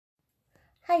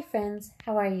Hi friends,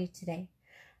 how are you today?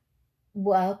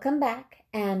 Welcome back,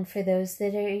 and for those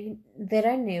that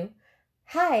are new,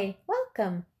 hi,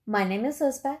 welcome. My name is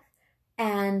Elizabeth,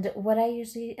 and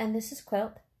this is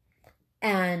Quilt,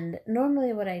 and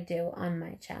normally what I do on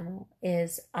my channel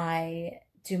is I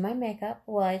do my makeup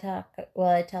while I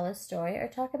tell a story or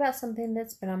talk about something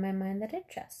that's been on my mind that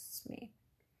interests me.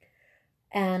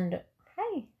 And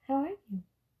hi, how are you?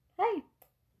 Hi.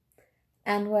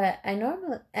 And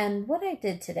what I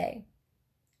did today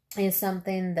is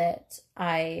something that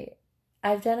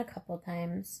I've done a couple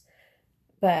times,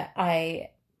 but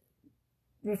I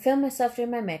filmed myself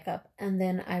doing my makeup and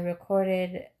then I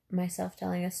recorded myself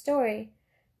telling a story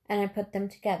and I put them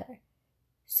together.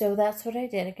 So that's what I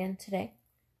did again today.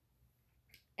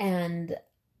 And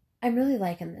I'm really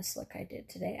liking this look I did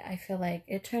today. I feel like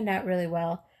it turned out really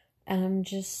well, and I'm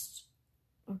just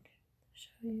okay, I'll show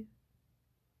you.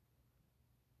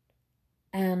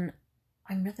 And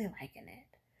I'm really liking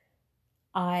it.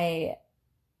 I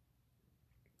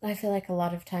feel like a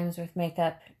lot of times with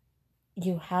makeup,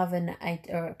 you have an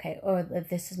idea, or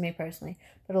this is me personally,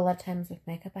 but a lot of times with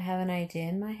makeup, I have an idea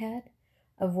in my head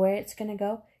of where it's going to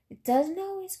go. It doesn't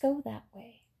always go that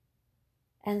way.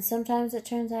 And sometimes it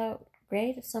turns out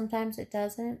great, sometimes it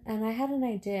doesn't. And I had an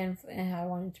idea in how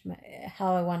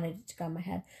I wanted it to go in my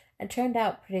head. It turned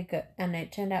out pretty good, and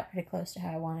it turned out pretty close to how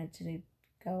I wanted to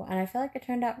go. And I feel like it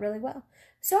turned out really well.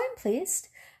 So I'm pleased.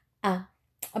 By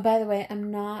the way, I'm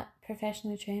not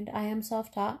professionally trained. I am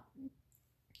self-taught.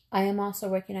 I am also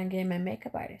working on getting my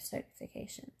makeup artist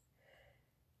certification.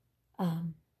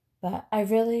 But I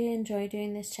really enjoy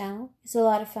doing this channel. It's a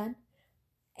lot of fun.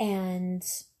 And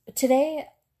today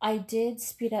I did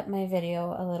speed up my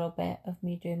video a little bit of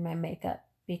me doing my makeup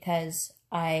because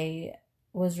I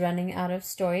was running out of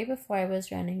story before I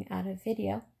was running out of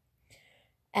video.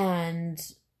 And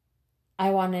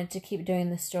I wanted to keep doing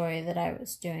the story that I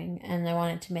was doing, and I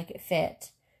wanted to make it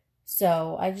fit.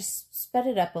 So I just sped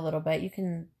it up a little bit. You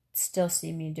can still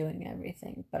see me doing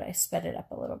everything, but I sped it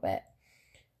up a little bit.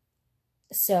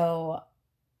 So,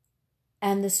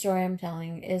 and the story I'm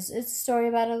telling it's a story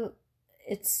about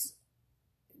it's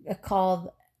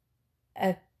called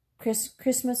a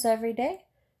Christmas Every Day.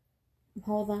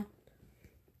 Hold on.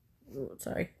 Oh,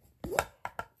 sorry.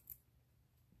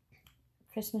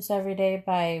 Christmas Every Day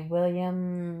by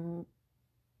William.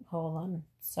 Hold on.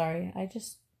 Sorry.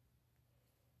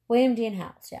 William Dean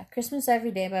Howells. Yeah. Christmas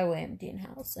Every Day by William Dean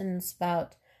Howells. And it's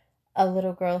about a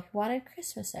little girl who wanted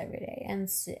Christmas every day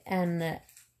and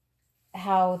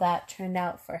how that turned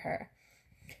out for her.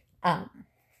 How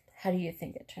do you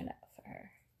think it turned out for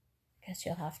her? I guess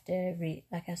you'll have to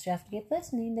keep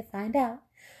listening to find out.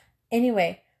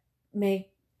 Anyway,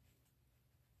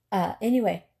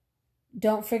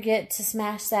 don't forget to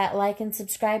smash that like and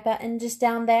subscribe button just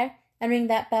down there and ring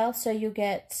that bell so you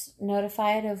get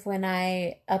notified of when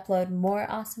I upload more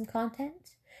awesome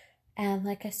content. And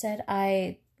like I said,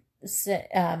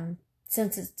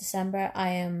 since it's December,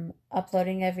 I am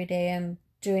uploading every day. I'm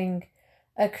doing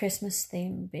a Christmas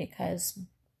theme because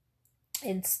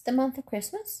it's the month of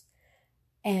Christmas,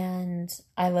 and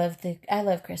I love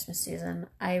Christmas season.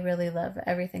 I really love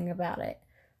everything about it.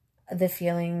 The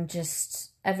feeling,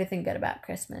 just everything good about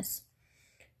Christmas.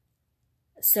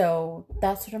 So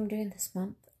that's what I'm doing this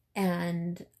month,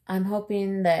 and I'm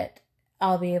hoping that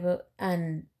I'll be able,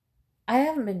 and I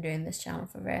haven't been doing this channel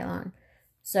for very long,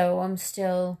 so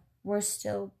we're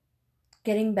still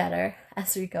getting better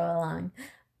as we go along,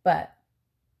 but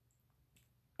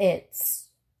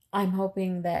I'm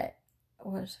hoping that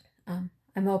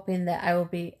I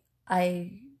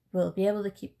will be able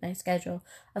to keep my schedule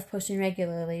of posting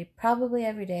regularly, probably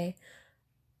every day,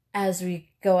 as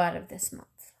we go out of this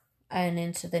month and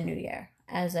into the new year,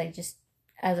 as I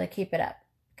keep it up,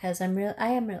 because I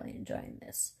am really enjoying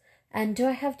this. And do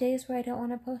I have days where I don't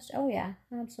want to post? Oh yeah,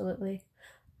 absolutely.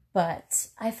 But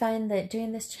I find that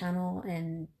doing this channel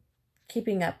and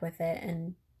keeping up with it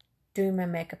and doing my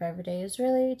makeup every day is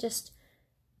really just,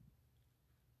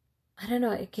 I don't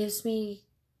know, it gives me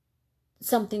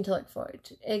something to look forward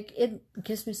to. It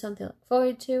gives me something to look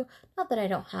forward to. Not that I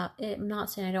don't have it. I'm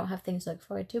not saying I don't have things to look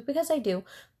forward to, because I do.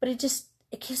 But it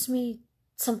gives me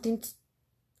something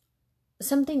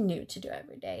new to do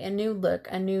every day. A new look,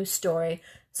 a new story,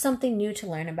 something new to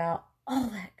learn about. All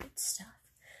that good stuff.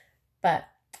 But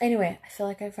anyway, I feel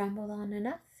like I've rambled on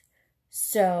enough.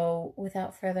 So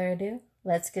without further ado,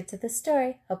 let's get to the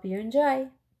story. Hope you enjoy.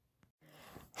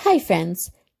 Hi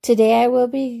friends. Today I will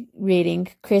be reading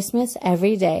Christmas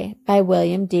Every Day by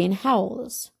William Dean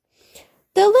Howells.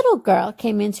 The little girl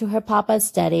came into her papa's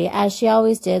study, as she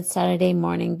always did Saturday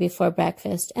morning before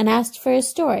breakfast, and asked for a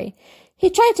story. He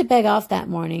tried to beg off that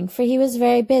morning, for he was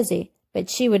very busy, but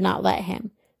she would not let him.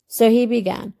 So he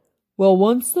began, "Well,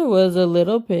 once there was a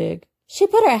little pig." She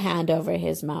put her hand over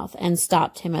his mouth and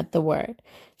stopped him at the word.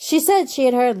 She said she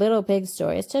had heard little pig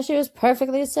stories till she was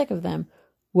perfectly sick of them.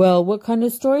 "Well, what kind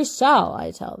of stories shall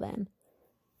I tell then?"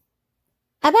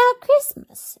 "About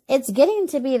Christmas. It's getting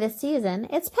to be the season.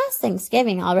 It's past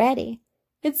Thanksgiving already."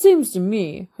 "It seems to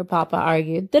me," her papa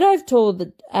argued, "that I've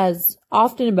told as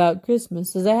often about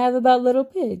Christmas as I have about little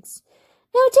pigs."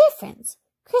 "No difference.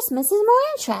 Christmas is more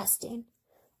interesting."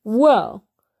 "Well,"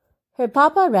 her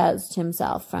papa roused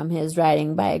himself from his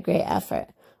writing by a great effort.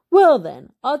 "Well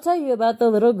then, I'll tell you about the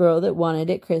little girl that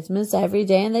wanted it Christmas every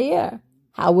day in the year.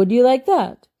 How would you like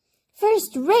that?"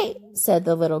 "First rate," said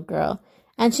the little girl,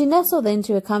 and she nestled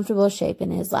into a comfortable shape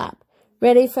in his lap,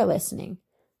 ready for listening.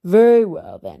 "Very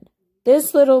well then.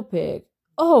 This little pig—"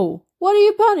 "Oh, what are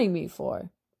you punning me for?"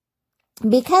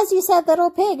 "Because you said little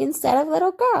pig instead of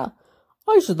little girl."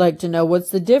 "I should like to know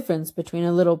what's the difference between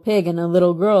a little pig and a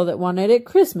little girl that wanted it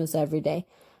Christmas every day."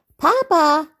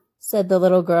 "Papa," said the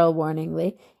little girl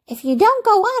warningly, "if you don't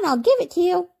go on, I'll give it to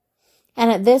you."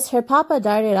 And at this her papa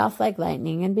darted off like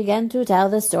lightning and began to tell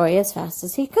the story as fast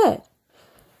as he could.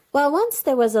 Well, once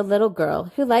there was a little girl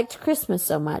who liked Christmas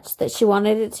so much that she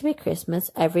wanted it to be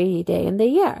Christmas every day in the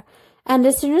year. And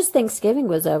as soon as Thanksgiving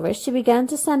was over, she began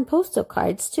to send postal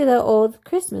cards to the old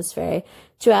Christmas fairy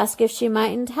to ask if she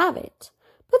mightn't have it.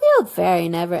 But the old fairy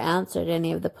never answered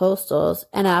any of the postals,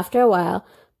 and after a while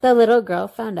the little girl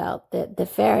found out that the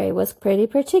fairy was pretty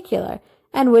particular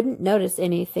and wouldn't notice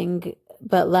anything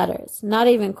but letters, not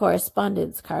even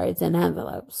correspondence cards and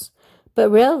envelopes, but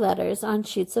real letters on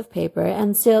sheets of paper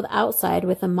and sealed outside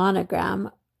with a monogram,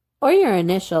 or your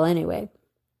initial anyway.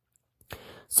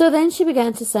 So then she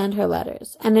began to send her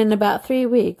letters, and in about 3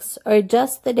 weeks, or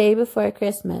just the day before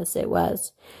Christmas it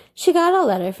was, she got a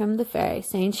letter from the fairy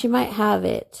saying she might have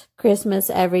it Christmas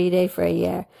every day for a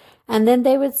year, and then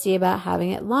they would see about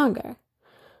having it longer.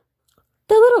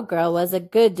 The little girl was a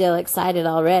good deal excited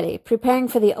already, preparing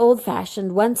for the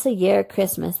old-fashioned once-a-year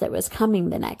Christmas that was coming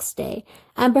the next day,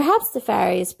 and perhaps the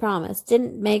fairy's promise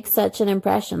didn't make such an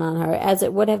impression on her as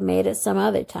it would have made at some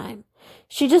other time.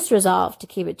 She just resolved to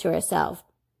keep it to herself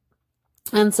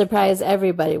and surprise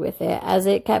everybody with it as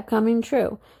it kept coming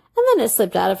true, and then it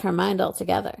slipped out of her mind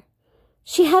altogether.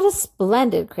 She had a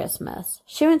splendid Christmas.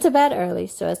 She went to bed early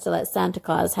so as to let Santa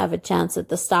Claus have a chance at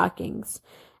the stockings,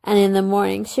 and in the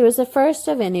morning she was the first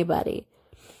of anybody.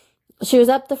 She was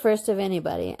up the first of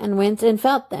anybody, and went and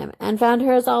felt them, and found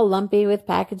hers all lumpy with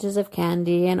packages of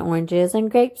candy, and oranges,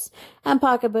 and grapes, and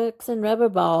pocketbooks, and rubber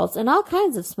balls, and all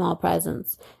kinds of small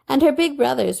presents, and her big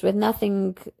brothers with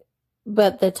nothing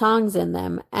but the tongs in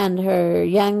them, and her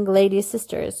young lady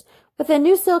sisters with a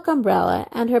new silk umbrella,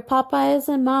 and her papas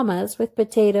and mammas with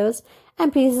potatoes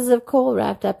and pieces of coal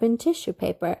wrapped up in tissue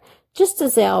paper, just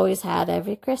as they always had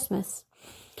every Christmas.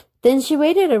 Then she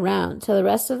waited around till the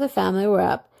rest of the family were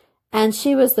up, and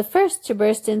she was the first to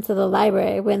burst into the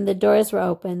library when the doors were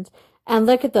opened, and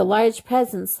look at the large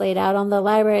presents laid out on the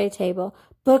library table,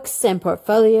 books and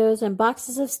portfolios and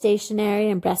boxes of stationery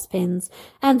and breastpins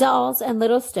and dolls and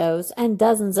little stoves and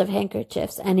dozens of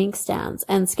handkerchiefs and inkstands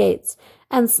and skates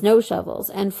and snow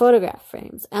shovels and photograph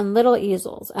frames and little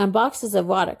easels and boxes of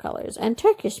watercolors and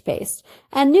Turkish paste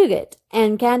and nougat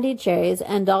and candied cherries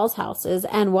and dolls' houses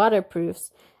and waterproofs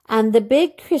and the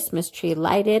big Christmas tree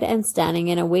lighted and standing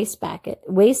in a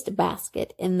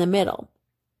wastebasket in the middle.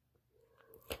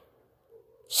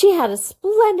 She had a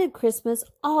splendid Christmas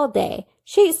all day.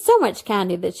 She ate so much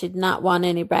candy that she did not want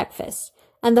any breakfast,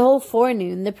 and the whole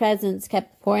forenoon the presents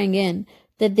kept pouring in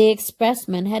that the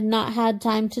expressman had not had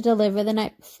time to deliver the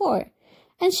night before,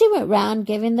 and she went round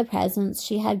giving the presents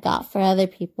she had got for other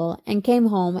people, and came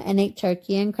home and ate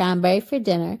turkey and cranberry for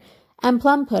dinner, and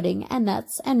plum pudding, and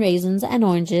nuts, and raisins, and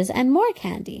oranges, and more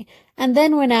candy, and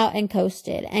then went out and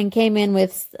coasted, and came in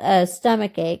with a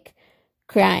stomach ache,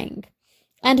 crying.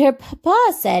 And her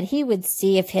papa said he would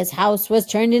see if his house was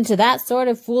turned into that sort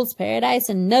of fool's paradise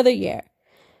another year.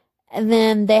 And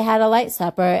then they had a light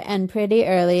supper, and pretty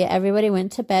early everybody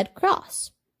went to bed cross.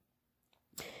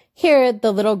 Here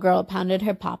the little girl pounded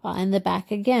her papa in the back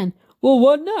again. Well,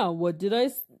 what now?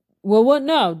 What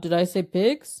now? Did I say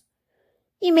pigs?"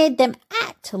 "You made them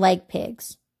act like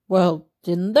pigs." "Well,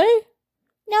 didn't they?"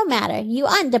 "No matter. You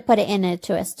oughtn't to put it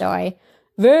into a story."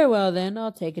 "Very well, then.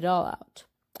 I'll take it all out."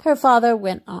 Her father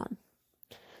went on.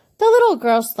 The little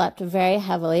girl slept very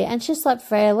heavily, and she slept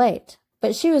very late,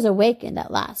 but she was awakened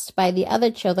at last by the other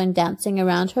children dancing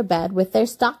around her bed with their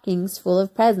stockings full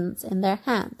of presents in their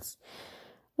hands.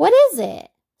 "What is it?"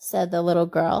 said the little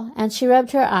girl, and she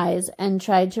rubbed her eyes and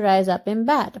tried to rise up in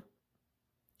bed.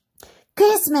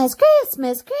 Christmas,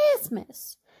 Christmas,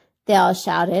 Christmas! They all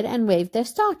shouted and waved their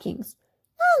stockings.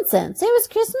 Nonsense, it was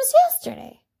Christmas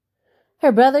yesterday.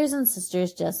 Her brothers and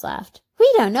sisters just laughed.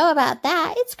 We don't know about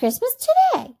that. It's Christmas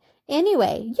today.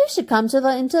 Anyway, you should come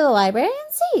into the library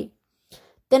and see.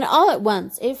 Then all at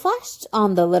once it flashed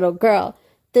on the little girl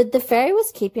that the fairy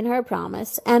was keeping her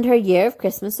promise and her year of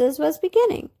Christmases was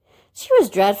beginning. She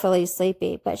was dreadfully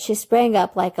sleepy, but she sprang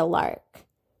up like a lark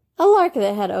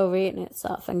that had overeaten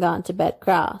itself and gone to bed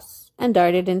cross, and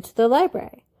darted into the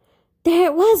library. There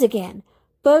it was again.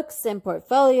 Books and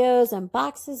portfolios and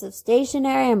boxes of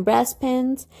stationery and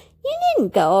breastpins. You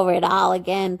needn't go over it all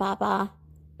again, Papa.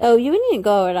 Oh, you needn't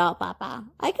go over it all, Papa.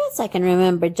 I guess I can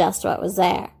remember just what was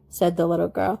there, said the little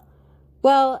girl.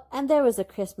 Well, and there was a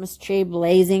Christmas tree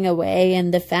blazing away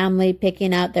and the family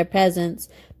picking out their presents,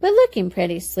 but looking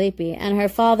pretty sleepy, and her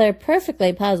father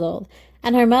perfectly puzzled,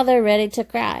 and her mother ready to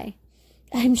cry.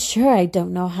 I'm sure I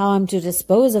don't know how I'm to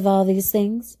dispose of all these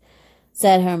things,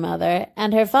 said her mother,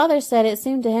 and her father said it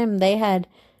seemed to him they had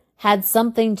had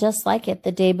something just like it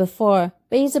the day before,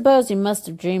 but he supposed he must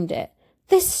have dreamed it.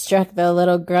 This struck the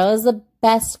little girl as the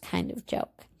best kind of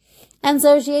joke. And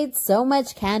so she ate so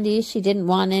much candy she didn't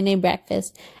want any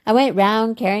breakfast, and went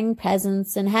round carrying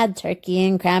presents, and had turkey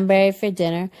and cranberry for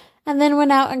dinner, and then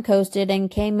went out and coasted,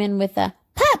 and came in with a,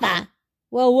 Papa!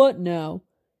 Well, what now?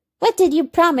 What did you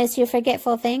promise, you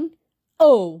forgetful thing?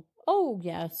 Oh,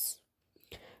 yes.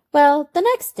 Well, the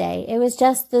next day it was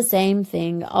just the same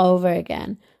thing over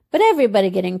again, but everybody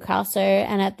getting crosser,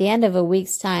 and at the end of a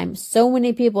week's time, so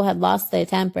many people had lost their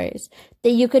tempers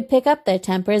that you could pick up their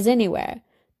tempers anywhere.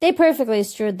 They perfectly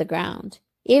strewed the ground.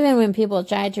 Even when people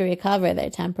tried to recover their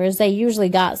tempers, they usually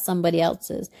got somebody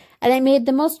else's, and it made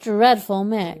the most dreadful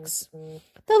mix. The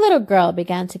little girl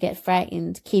began to get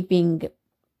frightened, keeping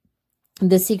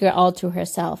the secret all to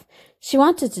herself. She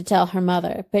wanted to tell her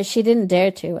mother, but she didn't dare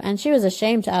to, and she was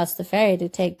ashamed to ask the fairy to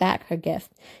take back her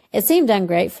gift. It seemed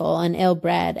ungrateful and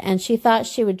ill-bred, and she thought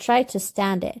she would try to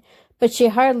stand it, but she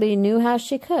hardly knew how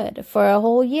she could, for a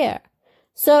whole year.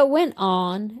 So it went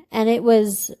on, and it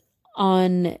was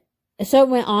on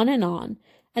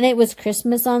and it was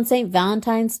Christmas on St.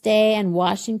 Valentine's Day and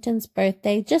Washington's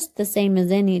birthday, just the same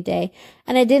as any day,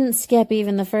 and it didn't skip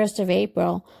even the 1st of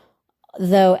April,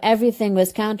 though everything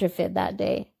was counterfeit that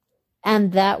day,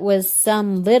 and that was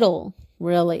some little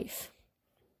relief.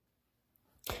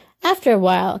 After a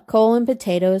while, coal and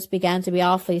potatoes began to be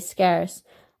awfully scarce,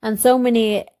 and so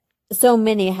many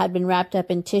had been wrapped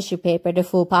up in tissue paper to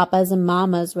fool papas and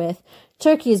mamas with.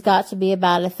 Turkeys got to be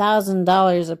about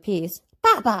 $1,000 apiece.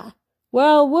 Papa!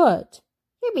 Well, what?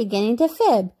 You're beginning to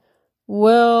fib.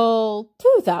 Well,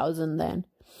 2,000 then.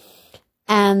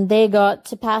 And they got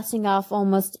to passing off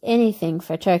almost anything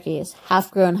for turkeys,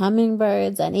 half-grown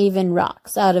hummingbirds, and even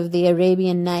rocks out of the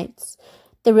Arabian Nights.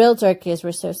 The real turkeys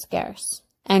were so scarce.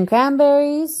 And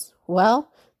cranberries?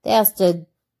 Well, they asked a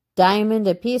diamond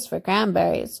apiece for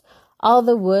cranberries. All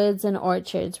the woods and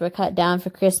orchards were cut down for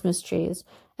Christmas trees,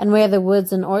 and where the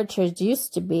woods and orchards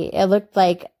used to be, it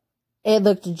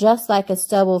looked just like a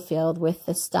stubble field with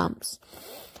the stumps.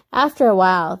 After a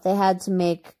while, they had to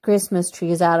make Christmas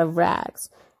trees out of rags,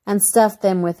 and stuff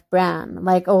them with bran,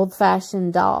 like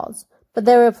old-fashioned dolls. But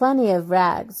there were plenty of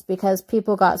rags, because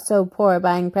people got so poor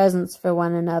buying presents for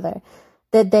one another,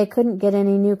 that they couldn't get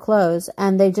any new clothes,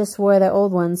 and they just wore their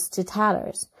old ones to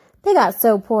tatters. They got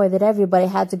so poor that everybody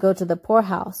had to go to the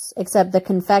poorhouse, except the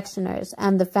confectioners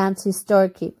and the fancy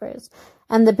storekeepers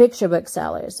and the picture book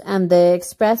sellers and the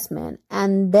expressmen,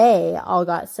 and they all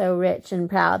got so rich and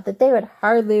proud that they would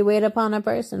hardly wait upon a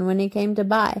person when he came to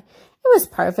buy. It was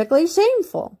perfectly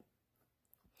shameful.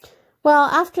 Well,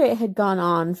 after it had gone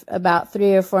on about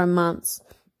 3 or 4 months,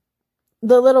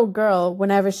 the little girl,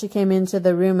 whenever she came into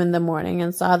the room in the morning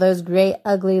and saw those great,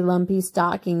 ugly, lumpy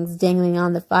stockings dangling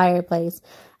on the fireplace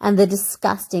and the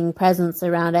disgusting presents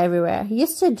around everywhere,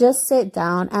 used to just sit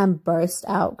down and burst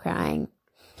out crying.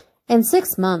 In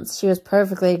 6 months, she was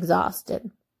perfectly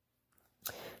exhausted.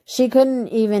 She couldn't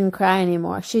even cry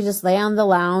anymore. She just lay on the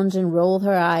lounge and rolled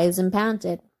her eyes and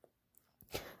panted.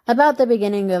 About the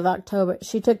beginning of October,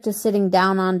 she took to sitting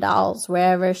down on dolls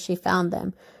wherever she found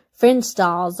them. French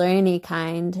dolls or any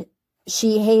kind.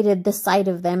 She hated the sight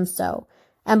of them so.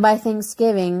 And by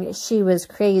Thanksgiving, she was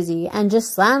crazy and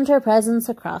just slammed her presents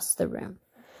across the room.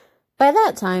 By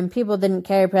that time, people didn't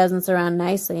carry presents around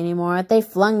nicely anymore. They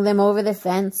flung them over the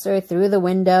fence or through the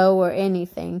window or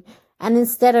anything. And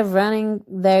instead of running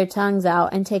their tongues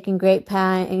out and taking great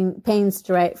pains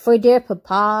to write, "For dear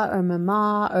Papa," or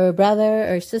 "Mama," or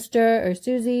 "Brother," or "Sister," or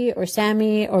 "Susie," or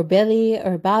 "Sammy," or "Billy,"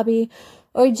 or "Bobby,"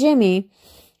 or "Jimmy,"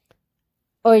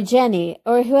 or Jenny,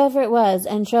 or whoever it was,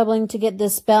 and troubling to get the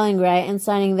spelling right and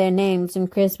signing their names in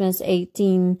Christmas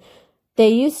 18. They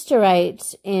used to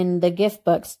write in the gift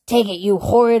books, "Take it, you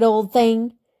horrid old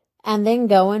thing," and then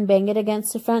go and bang it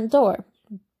against the front door.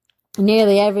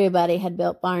 Nearly everybody had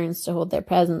built barns to hold their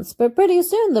presents, but pretty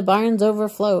soon the barns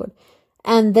overflowed,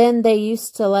 and then they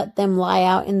used to let them lie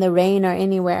out in the rain or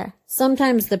anywhere.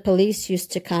 Sometimes the police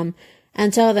used to come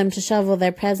and tell them to shovel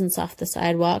their presents off the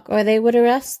sidewalk, or they would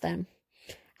arrest them.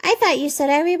 "I thought you said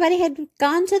everybody had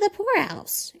gone to the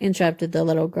poorhouse," interrupted the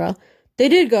little girl. "They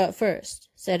did go at first,"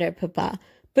 said her papa,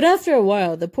 "but after a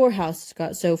while the poorhouses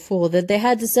got so full that they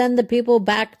had to send the people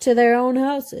back to their own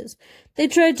houses. They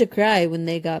tried to cry when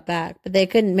they got back, but they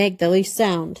couldn't make the least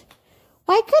sound."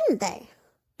 "Why couldn't they?"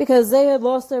 "Because they had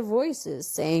lost their voices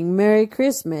saying Merry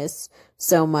Christmas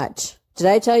so much. Did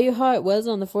I tell you how it was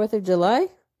on the 4th of July?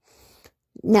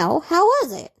 "No, how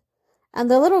was it?"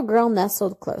 And the little girl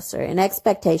nestled closer in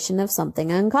expectation of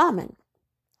something uncommon.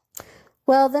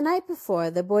 Well, the night before,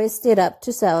 the boys stayed up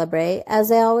to celebrate, as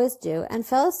they always do, and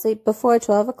fell asleep before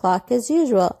 12 o'clock as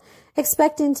usual,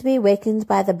 expecting to be wakened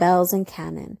by the bells and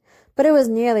cannon. But it was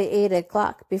nearly 8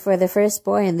 o'clock before the first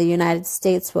boy in the United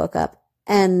States woke up,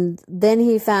 and then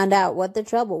he found out what the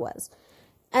trouble was.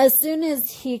 As soon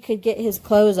as he could get his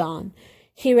clothes on,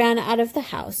 he ran out of the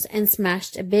house and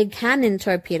smashed a big cannon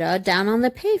torpedo down on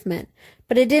the pavement,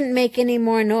 but it didn't make any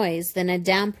more noise than a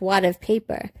damp wad of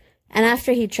paper. And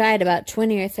after he tried about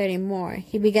 20 or 30 more,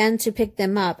 he began to pick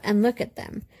them up and look at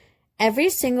them. Every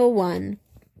single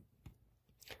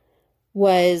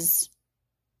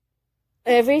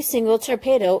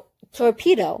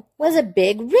torpedo was a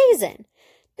big raisin.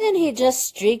 Then he just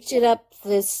streaked it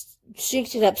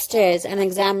upstairs and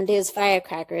examined his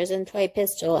firecrackers and toy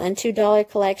pistol and $2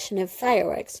 collection of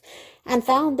fireworks, and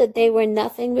found that they were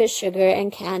nothing but sugar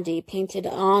and candy painted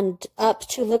on up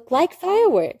to look like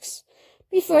fireworks.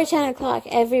 Before 10 o'clock,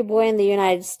 every boy in the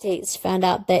United States found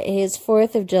out that his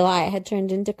 4th of July had turned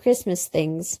into Christmas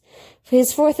things.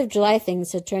 His 4th of July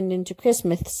things had turned into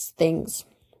Christmas things.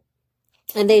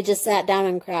 And they just sat down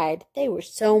and cried. They were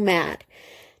so mad.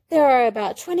 There are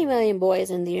about 20 million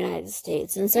boys in the United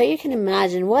States, and so you can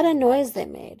imagine what a noise they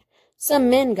made. Some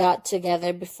men got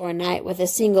together before night with a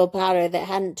single powder that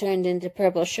hadn't turned into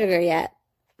purple sugar yet.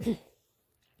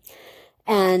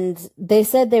 And they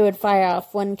said they would fire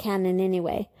off one cannon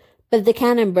anyway. But the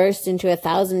cannon burst into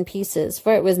 1,000 pieces,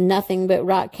 for it was nothing but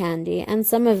rock candy, and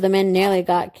some of the men nearly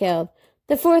got killed.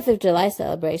 The 4th of July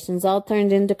celebrations all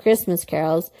turned into Christmas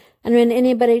carols, and when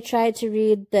anybody tried to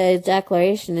read the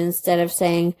Declaration instead of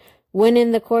saying, "When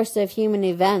in the course of human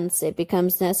events it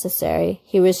becomes necessary,"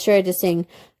 he was sure to sing,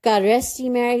 "God rest ye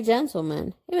merry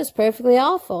gentlemen." It was perfectly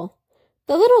awful.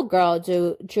 The little girl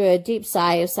drew a deep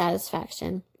sigh of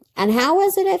satisfaction. "And how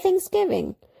was it at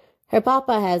Thanksgiving?" Her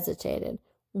papa hesitated.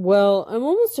 "Well, I'm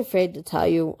almost afraid to tell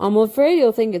you. I'm afraid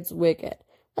you'll think it's wicked."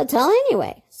 "Well, tell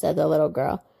anyway," said the little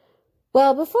girl.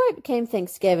 Well, before it became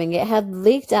Thanksgiving, it had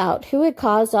leaked out who had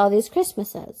caused all these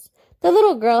Christmases. The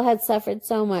little girl had suffered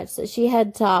so much that she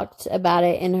had talked about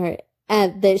it in her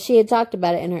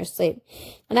sleep,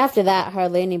 and after that,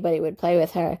 hardly anybody would play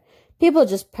with her. People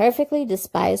just perfectly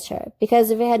despised her, because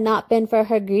if it had not been for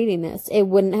her greediness, it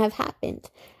wouldn't have happened.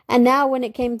 And now when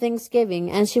it came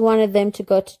Thanksgiving, and she wanted them to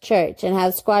go to church and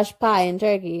have squash pie and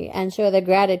turkey and show their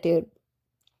gratitude,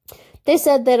 they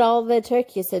said that all the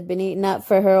turkeys had been eaten up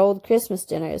for her old Christmas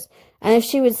dinners, and if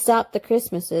she would stop the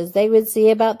Christmases, they would see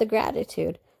about the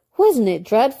gratitude. Wasn't it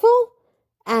dreadful?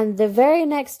 And the very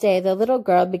next day, the little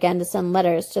girl began to send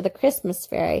letters to the Christmas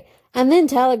fairy, and then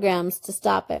telegrams to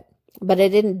stop it. But it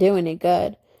didn't do any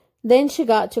good. Then she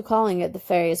got to calling at the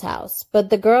fairy's house, but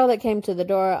the girl that came to the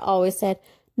door always said,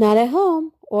 "Not at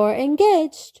home," or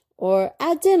 "engaged," or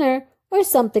 "at dinner," or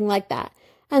something like that.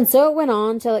 And so it went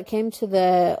on till it came to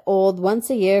the old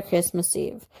once-a-year Christmas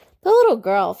Eve. The little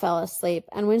girl fell asleep,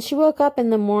 and when she woke up in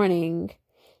the morning,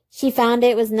 "She found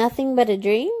it was nothing but a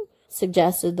dream?"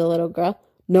 suggested the little girl.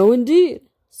 "No, indeed,"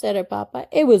 said her papa.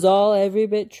 "It was all every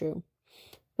bit true."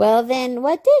 "Well, then,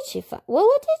 what did she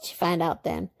find out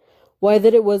then?" "Why,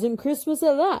 that it wasn't Christmas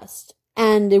at last,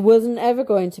 and it wasn't ever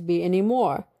going to be any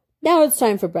more. Now it's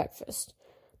time for breakfast."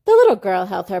 The little girl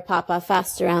held her papa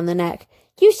fast around the neck.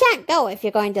 "You shan't go if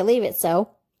you're going to leave it so."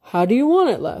 "How do you want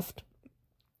it left?"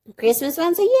 "Christmas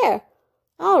once a year."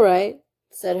 "All right,"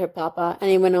 said her papa,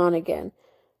 and he went on again.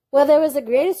 Well, there was the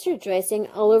greatest rejoicing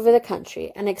all over the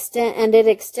country, and it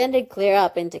extended clear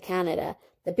up into Canada.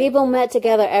 The people met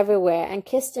together everywhere and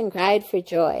kissed and cried for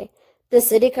joy. The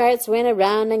city carts went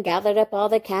around and gathered up all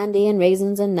the candy and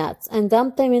raisins and nuts and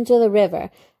dumped them into the river,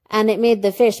 and it made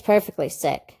the fish perfectly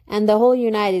sick, and the whole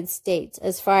United States,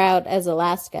 as far out as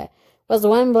Alaska, was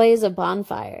one blaze of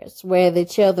bonfires, where the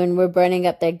children were burning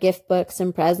up their gift books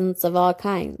and presents of all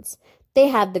kinds. They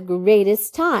had the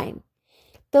greatest time.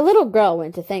 The little girl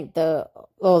went to thank the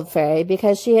old fairy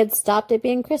because she had stopped it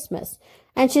being Christmas,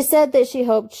 and she said that she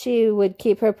hoped she would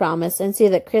keep her promise and see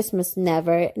that Christmas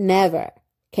never, never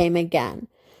came again.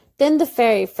 Then the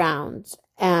fairy frowned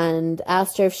and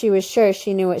asked her if she was sure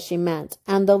she knew what she meant,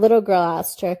 and the little girl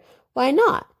asked her, why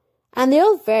not? And the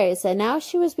old fairy said now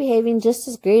she was behaving just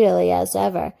as greedily as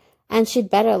ever, and she'd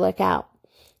better look out.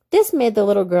 This made the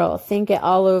little girl think it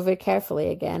all over carefully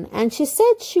again, and she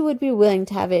said she would be willing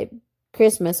to have it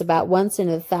Christmas about once in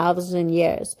 1,000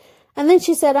 years. And then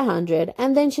she said 100,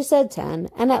 and then she said 10,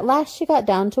 and at last she got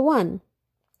down to 1.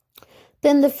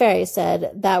 Then the fairy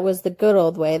said that was the good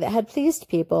old way that had pleased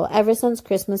people ever since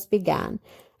Christmas began,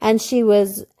 and she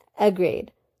was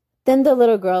agreed. Then the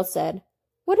little girl said,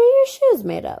 what are your shoes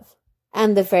made of?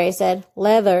 And the fairy said,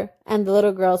 leather, and the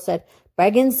little girl said,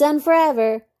 bargain's done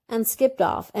forever, and skipped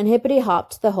off, and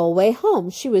hippity-hopped the whole way home.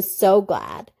 She was so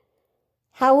glad.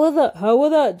 How will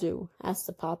that do? Asked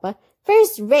the papa.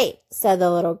 First rate, said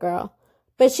the little girl.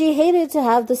 But she hated to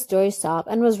have the story stop,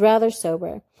 and was rather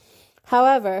sober.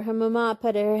 However, her mamma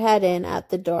put her head in at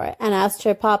the door, and asked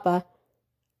her papa,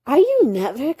 are you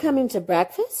never coming to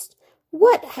breakfast?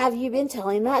 What have you been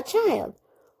telling that child?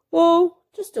 Oh,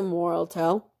 just a moral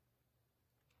tale.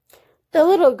 The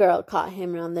little girl caught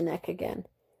him round the neck again.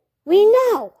 We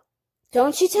know.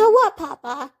 Don't you tell what,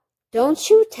 papa? Don't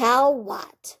you tell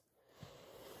what?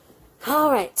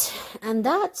 All right, and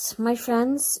that, my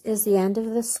friends, is the end of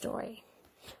the story.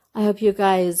 I hope you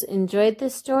guys enjoyed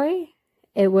this story.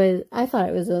 I thought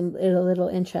it was a little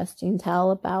interesting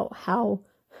tale about how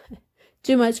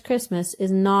too much Christmas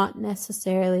is not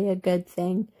necessarily a good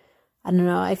thing. I don't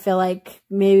know, I feel like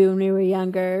maybe when we were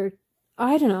younger,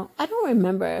 I don't know, I don't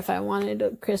remember if I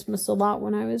wanted Christmas a lot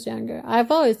when I was younger.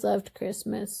 I've always loved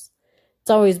Christmas. It's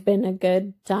always been a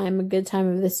good time of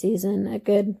the season, a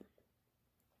good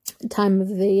time of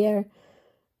the year,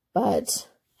 but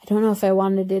I don't know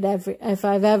if if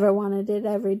I've ever wanted it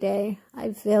every day.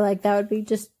 I feel like that would be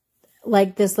just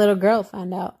like this little girl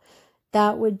found out.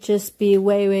 That would just be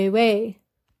way, way, way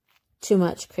too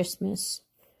much Christmas.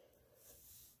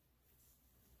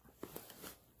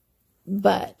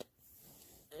 But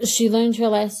she learned her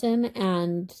lesson,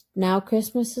 and now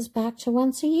Christmas is back to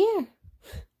once a year.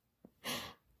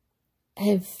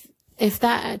 If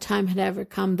that time had ever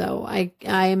come, though, I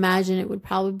imagine it would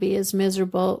probably be as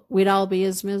miserable. We'd all be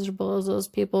as miserable as those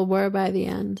people were by the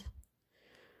end.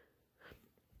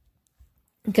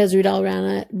 Because we'd all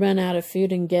run out of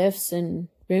food and gifts and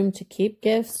room to keep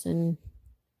gifts, and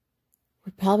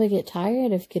we'd probably get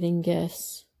tired of getting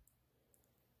gifts.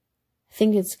 I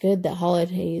think it's good that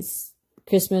holidays,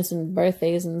 Christmas and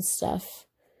birthdays and stuff,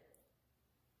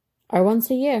 are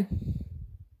once a year.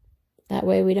 That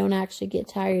way we don't actually get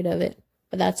tired of it.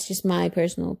 But that's just my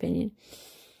personal opinion.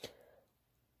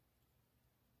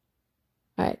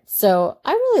 Alright, so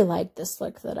I really like this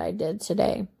look that I did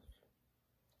today.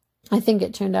 I think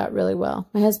it turned out really well.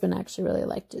 My husband actually really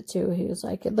liked it too. He was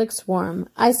like, it looks warm.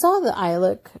 I saw the eye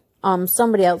look,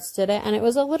 somebody else did it, and it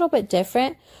was a little bit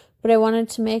different, but I wanted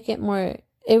to make it more,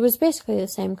 it was basically the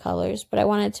same colors, but I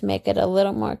wanted to make it a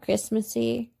little more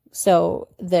Christmassy. So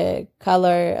the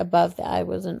color above the eye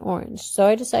was an orange. So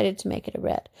I decided to make it a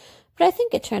red. But I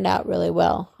think it turned out really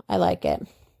well. I like it.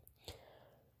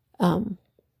 And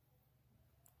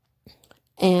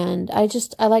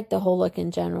I like the whole look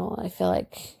in general. I feel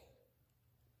like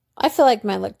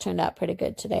my look turned out pretty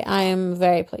good today. I am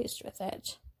very pleased with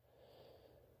it.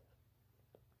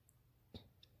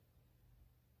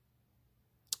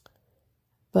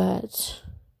 But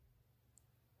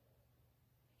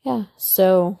yeah,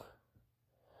 so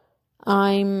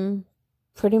I'm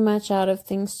pretty much out of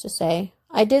things to say.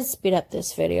 I did speed up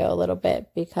this video a little bit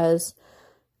because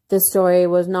the story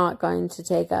was not going to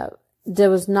take as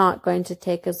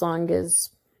long as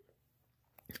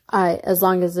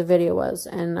the video was,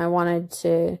 and I wanted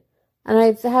to, and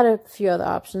I had a few other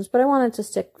options, but I wanted to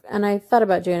stick, and I thought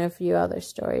about doing a few other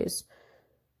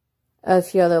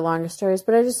longer stories,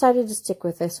 but I decided to stick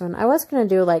with this one. I was going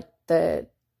to do like the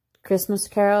Christmas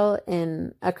Carol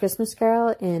in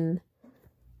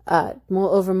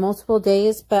over multiple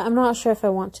days, but I'm not sure if I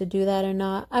want to do that or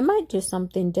not. I might do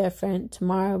something different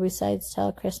tomorrow besides tell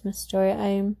a Christmas story.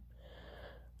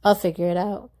 I'll figure it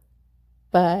out,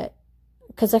 but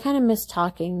because I kind of miss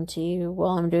talking to you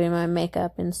while I'm doing my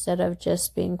makeup instead of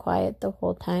just being quiet the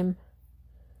whole time.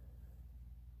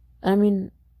 I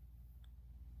mean,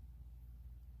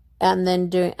 and then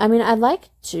doing, I mean, I like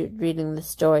reading the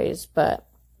stories, but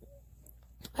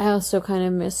I also kind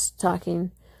of miss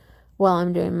talking while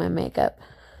I'm doing my makeup.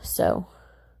 So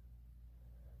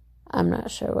I'm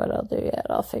not sure what I'll do yet.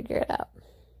 I'll figure it out.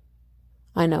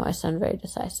 I know I sound very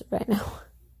decisive right now.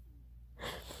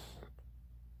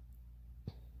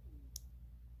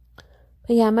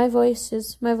 But yeah, my voice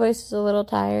is a little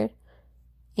tired,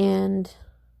 and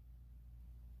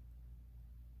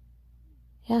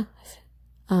yeah,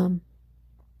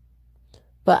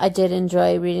 but I did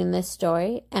enjoy reading this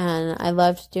story, and I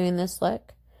loved doing this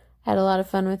look. I had a lot of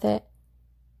fun with it.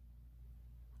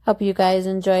 Hope you guys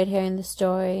enjoyed hearing the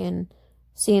story and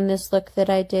seeing this look that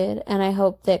I did, and I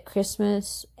hope that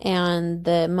Christmas and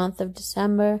the month of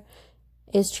December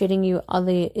is treating you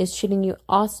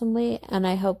awesomely, and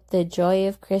I hope the joy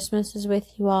of Christmas is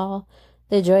with you all,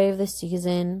 the joy of the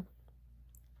season,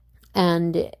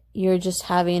 and you're just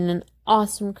having an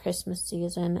awesome Christmas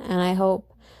season. And I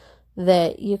hope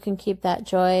that you can keep that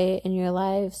joy in your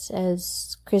lives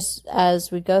as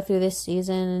we go through this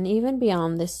season and even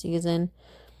beyond this season.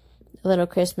 A little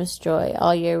Christmas joy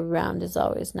all year round is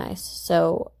always nice.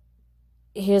 So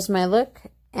here's my look,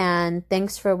 and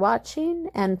thanks for watching,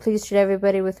 and please treat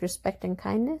everybody with respect and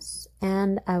kindness,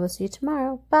 and I will see you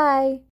tomorrow. Bye.